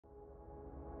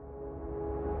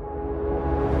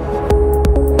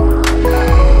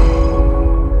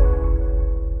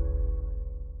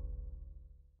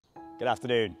Good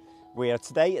afternoon. We are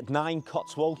today at 9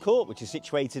 Cotswold Court, which is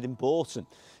situated in Bourton,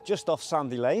 just off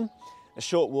Sandy Lane, a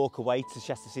short walk away to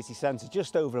Chester city centre,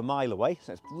 just over a mile away.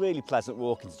 So it's really pleasant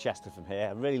walking to Chester from here.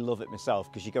 I really love it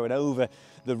myself because you're going over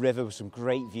the river with some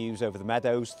great views over the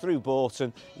meadows, through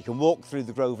Bourton. You can walk through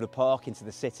the Rowan Park into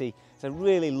the city. It's a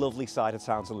really lovely side of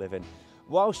town to live in.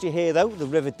 Whilst you're here though, the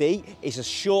River Dee is a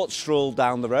short stroll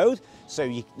down the road, so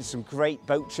there's some great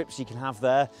boat trips you can have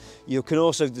there. You can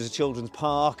also, there's a children's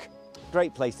park,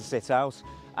 great place to sit out.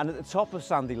 And at the top of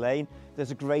Sandy Lane,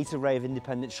 there's a great array of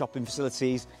independent shopping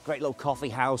facilities, great little coffee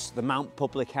house. The Mount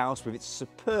Public House with its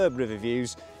superb river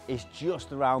views is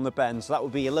just around the bend. So that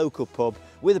would be a local pub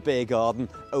with a beer garden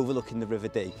overlooking the River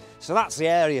Dee. So that's the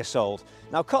area sold.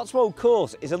 Now Cotswold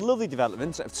Court is a lovely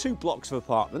development of 2 blocks of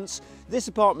apartments. This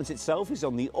apartment itself is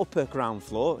on the upper ground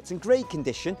floor. It's in great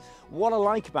condition. What I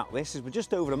like about this is we're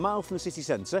just over a mile from the city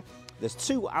centre. There's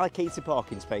 2 allocated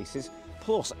parking spaces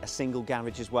plus a single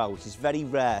garage as well, which is very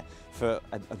rare for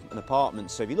an apartment.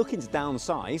 So if you're looking to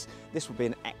downsize, this would be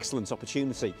an excellent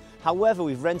opportunity. However,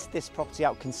 we've rented this property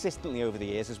out consistently over the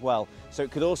years as well, so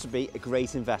it could also be a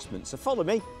great investment. So follow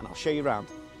me and I'll show you around.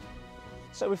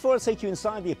 So before I take you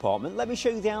inside the apartment, let me show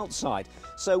you the outside.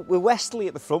 So we're westerly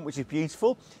at the front, which is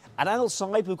beautiful, and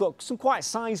outside we've got some quite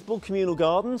sizable communal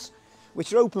gardens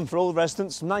which are open for all the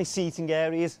residents, some nice seating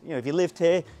areas. You know, if you lived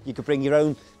here, you could bring your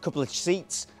own couple of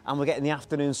seats, and we're getting the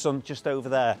afternoon sun just over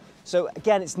there. So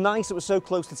again, it's nice that we're so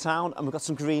close to town and we've got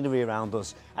some greenery around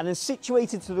us. And then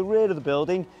situated to the rear of the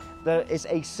building, there is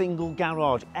a single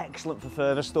garage, excellent for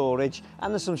further storage,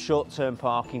 and there's some short-term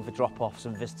parking for drop-offs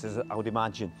and visitors, I would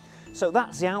imagine. So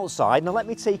that's the outside. Now let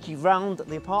me take you round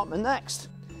the apartment next.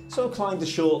 So I climbed a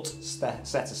short set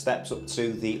of steps up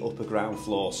to the upper ground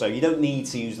floor. So you don't need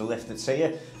to use the lift that's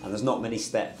here, and there's not many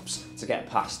steps to get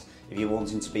past if you're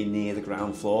wanting to be near the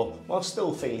ground floor while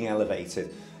still feeling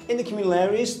elevated. In the communal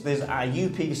areas, there's a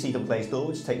UPVC double glazed door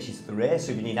which takes you to the rear,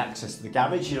 so if you need access to the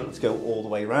garage, you don't have to go all the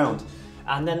way around.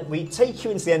 And then we take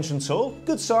you into the entrance hall,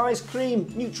 good size,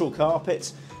 cream, neutral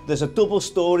carpet. There's a double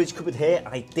storage cupboard here,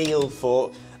 ideal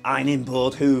for ironing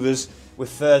board, hoovers, with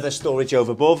further storage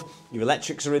over above. Your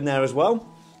electrics are in there as well.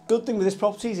 Good thing with this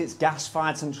property is it's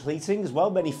gas-fired central heating as well.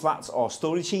 Many flats are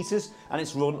storage heaters, and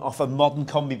it's run off a modern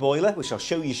combi boiler, which I'll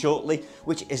show you shortly,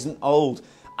 which isn't old.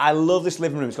 I love this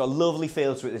living room. It's got a lovely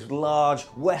feel to it. This large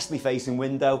westerly facing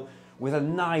window with a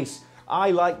nice, I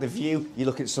like the view. You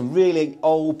look at some really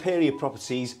old period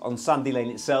properties on Sandy Lane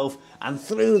itself, and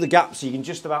through the gaps you can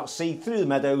just about see through the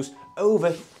meadows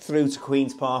over through to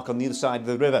Queen's Park on the other side of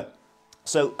the river.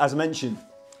 So as I mentioned,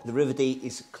 the River Dee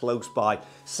is close by.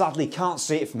 Sadly can't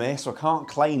see it from here, so I can't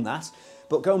claim that.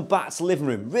 But going back to the living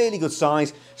room, really good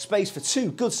size, space for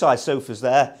 2 good sized sofas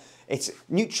there. It's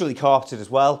neutrally carpeted as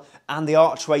well, and the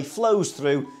archway flows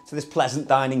through to this pleasant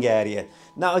dining area.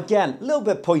 Now again, a little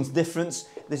bit of point of difference.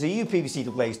 There's a UPVC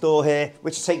double glazed door here,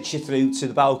 which takes you through to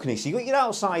the balcony. So you've got your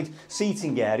outside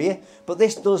seating area, but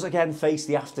this does again face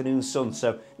the afternoon sun.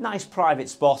 So nice private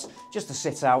spot just to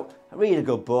sit out, read a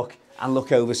good book, and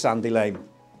look over Sandy Lane.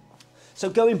 So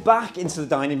going back into the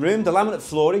dining room, the laminate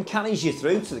flooring carries you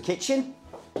through to the kitchen.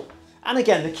 And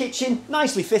again, the kitchen,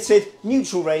 nicely fitted,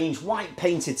 neutral range, white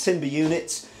painted timber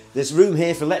units. There's room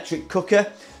here for electric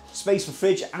cooker, space for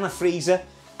fridge and a freezer.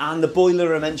 And the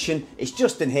boiler I mentioned is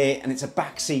just in here, and it's a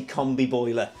backseat combi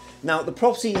boiler. Now the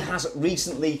property has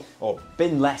recently, or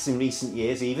been less in recent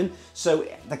years even, so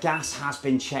the gas has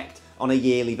been checked on a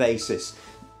yearly basis.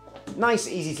 Nice,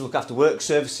 easy to look after work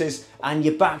surfaces, and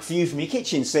your back view from your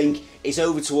kitchen sink is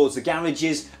over towards the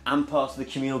garages and part of the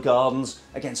communal gardens.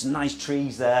 Again, some nice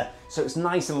trees there, so it's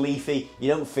nice and leafy. You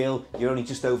don't feel you're only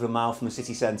just over a mile from the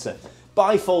city centre.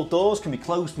 Bifold doors can be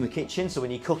closed from the kitchen, so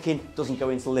when you're cooking, it doesn't go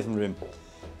into the living room.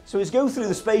 So let's go through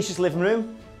the spacious living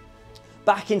room,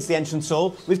 back into the entrance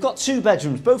hall. We've got 2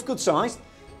 bedrooms, both good sized.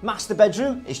 Master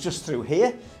bedroom is just through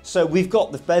here. So we've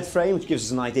got the bed frame, which gives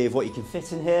us an idea of what you can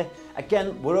fit in here.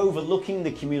 Again, we're overlooking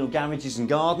the communal garages and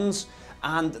gardens,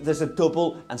 and there's a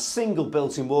double and single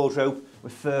built-in wardrobe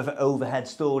with further overhead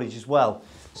storage as well.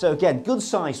 So again, good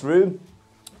sized room.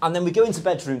 And then we go into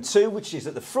bedroom 2, which is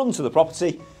at the front of the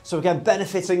property. So again,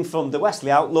 benefiting from the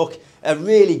westerly outlook, a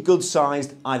really good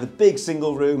sized, either big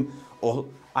single room, or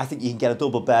I think you can get a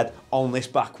double bed on this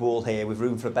back wall here with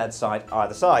room for a bedside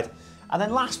either side. And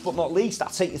then last but not least, I'll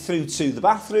take you through to the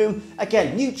bathroom.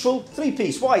 Again, neutral,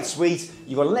 3-piece white suite.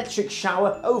 You've got an electric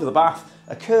shower over the bath,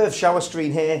 a curved shower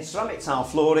screen here, ceramic tile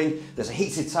flooring. There's a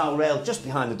heated towel rail just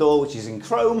behind the door, which is in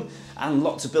chrome, and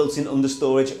lots of built-in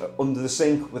understorage under the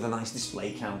sink with a nice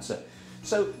display counter.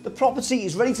 So the property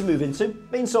is ready to move into,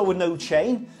 being sold with no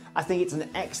chain. I think it's an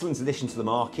excellent addition to the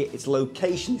market. Its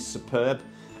location is superb,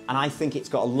 and I think it's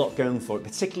got a lot going for it,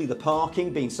 particularly the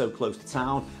parking being so close to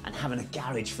town and having a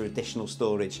garage for additional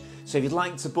storage. So if you'd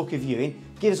like to book a viewing,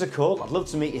 give us a call. I'd love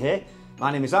to meet you here.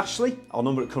 My name is Ashley. Our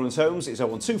number at Currans Homes is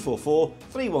 01244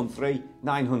 313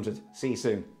 900. See you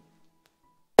soon.